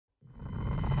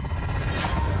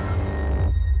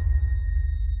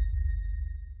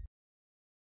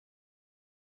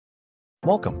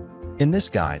Welcome. In this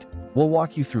guide, we'll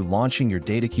walk you through launching your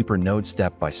Datakeeper Node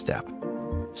step by step.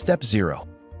 Step 0.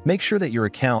 Make sure that your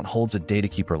account holds a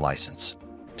Datakeeper license.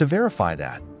 To verify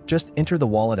that, just enter the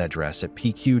wallet address at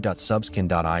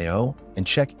pq.subskin.io and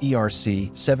check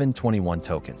ERC-721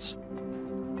 tokens.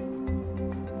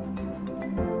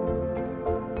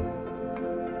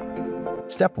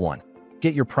 Step 1.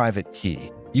 Get your private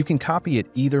key. You can copy it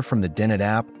either from the DeNet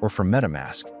app or from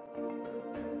MetaMask.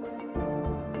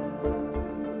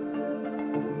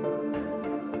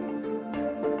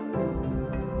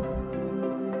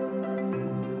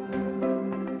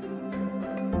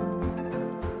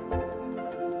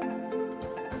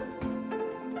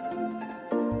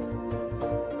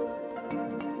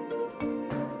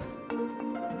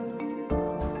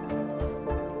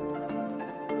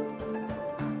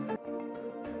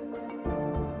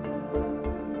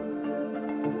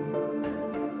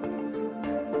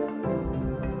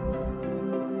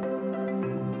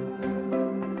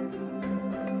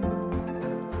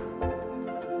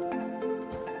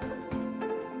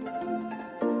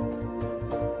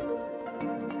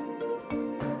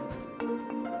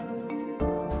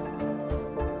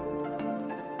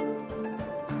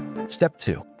 Step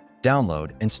 2.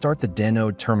 Download and start the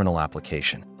Denode terminal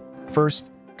application.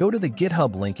 First, go to the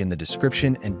GitHub link in the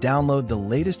description and download the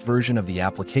latest version of the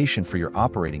application for your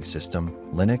operating system,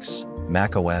 Linux,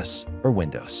 macOS, or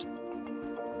Windows.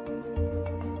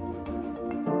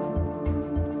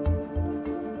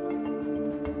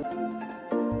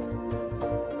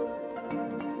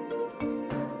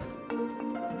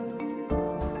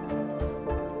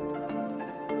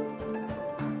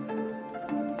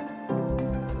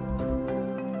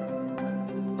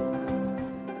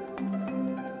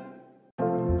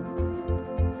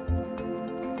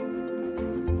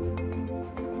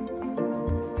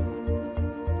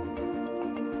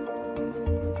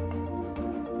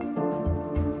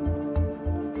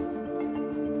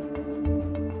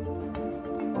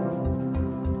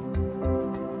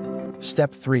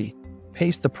 Step 3.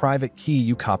 Paste the private key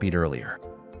you copied earlier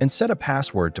and set a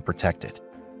password to protect it.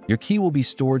 Your key will be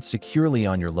stored securely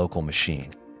on your local machine,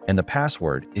 and the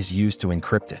password is used to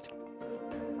encrypt it.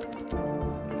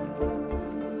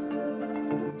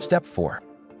 Step 4.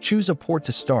 Choose a port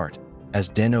to start, as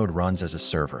Denode runs as a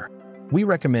server. We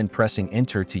recommend pressing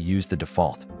Enter to use the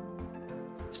default.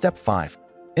 Step 5.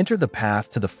 Enter the path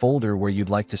to the folder where you'd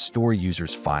like to store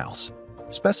users' files.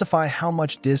 Specify how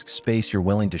much disk space you're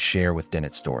willing to share with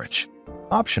DeNet storage.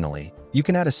 Optionally, you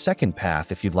can add a second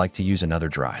path if you'd like to use another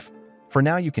drive. For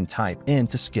now, you can type in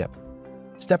to skip.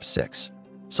 Step 6.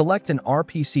 Select an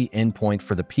RPC endpoint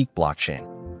for the Peak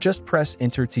blockchain. Just press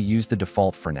Enter to use the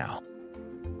default for now.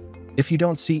 If you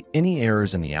don't see any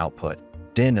errors in the output,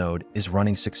 Denode is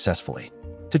running successfully.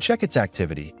 To check its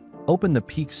activity, open the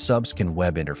Peak Subskin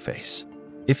web interface.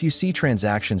 If you see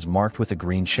transactions marked with a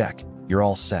green check, you're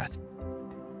all set.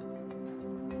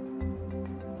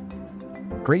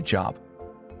 Great job!